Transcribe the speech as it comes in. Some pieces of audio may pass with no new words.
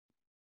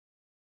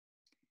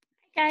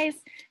Guys,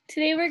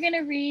 today we're going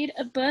to read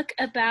a book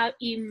about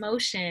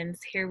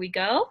emotions. Here we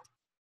go.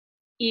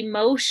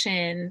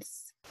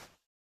 Emotions.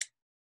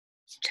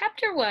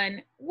 Chapter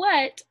 1.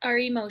 What are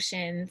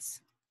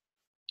emotions?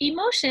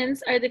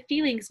 Emotions are the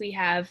feelings we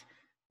have.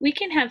 We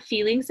can have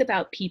feelings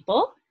about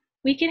people.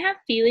 We can have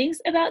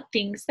feelings about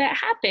things that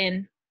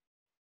happen.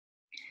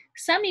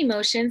 Some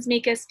emotions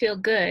make us feel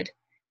good.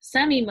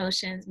 Some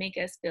emotions make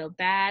us feel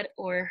bad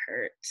or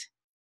hurt.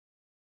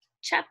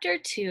 Chapter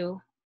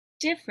 2.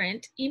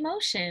 Different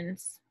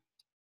emotions.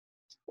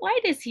 Why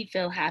does he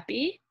feel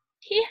happy?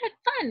 He had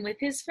fun with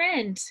his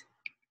friend.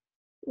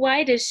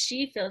 Why does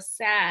she feel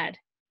sad?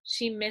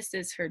 She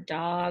misses her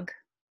dog.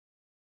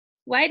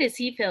 Why does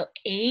he feel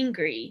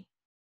angry?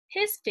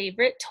 His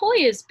favorite toy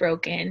is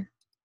broken.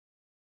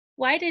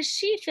 Why does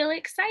she feel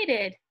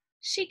excited?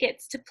 She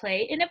gets to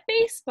play in a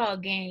baseball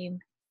game.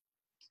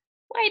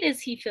 Why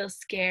does he feel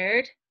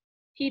scared?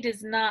 He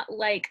does not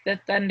like the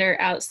thunder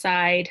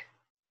outside.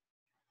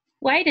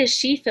 Why does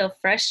she feel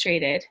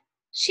frustrated?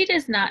 She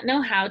does not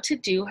know how to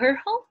do her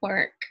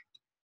homework.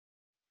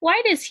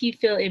 Why does he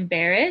feel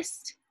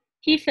embarrassed?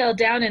 He fell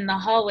down in the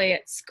hallway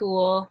at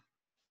school.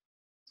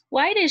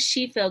 Why does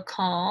she feel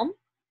calm?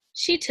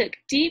 She took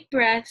deep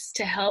breaths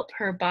to help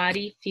her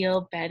body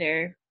feel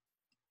better.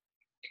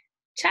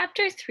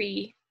 Chapter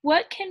 3.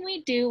 What can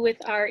we do with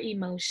our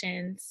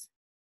emotions?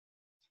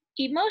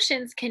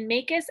 Emotions can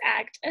make us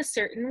act a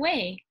certain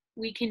way.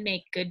 We can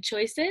make good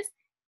choices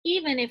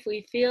even if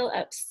we feel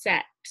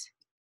upset.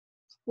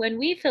 When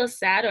we feel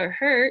sad or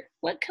hurt,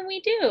 what can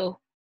we do?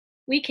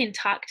 We can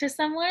talk to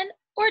someone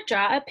or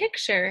draw a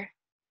picture.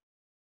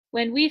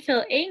 When we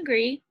feel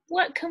angry,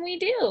 what can we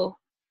do?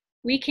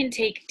 We can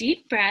take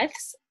deep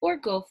breaths or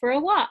go for a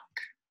walk.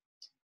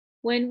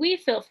 When we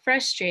feel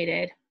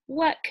frustrated,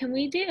 what can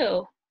we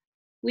do?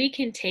 We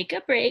can take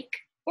a break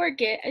or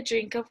get a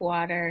drink of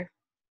water.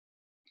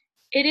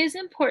 It is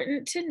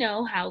important to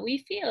know how we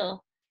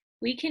feel.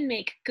 We can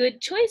make good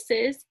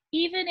choices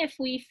even if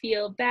we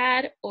feel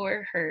bad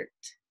or hurt.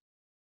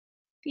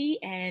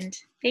 The end.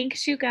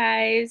 Thanks, you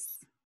guys.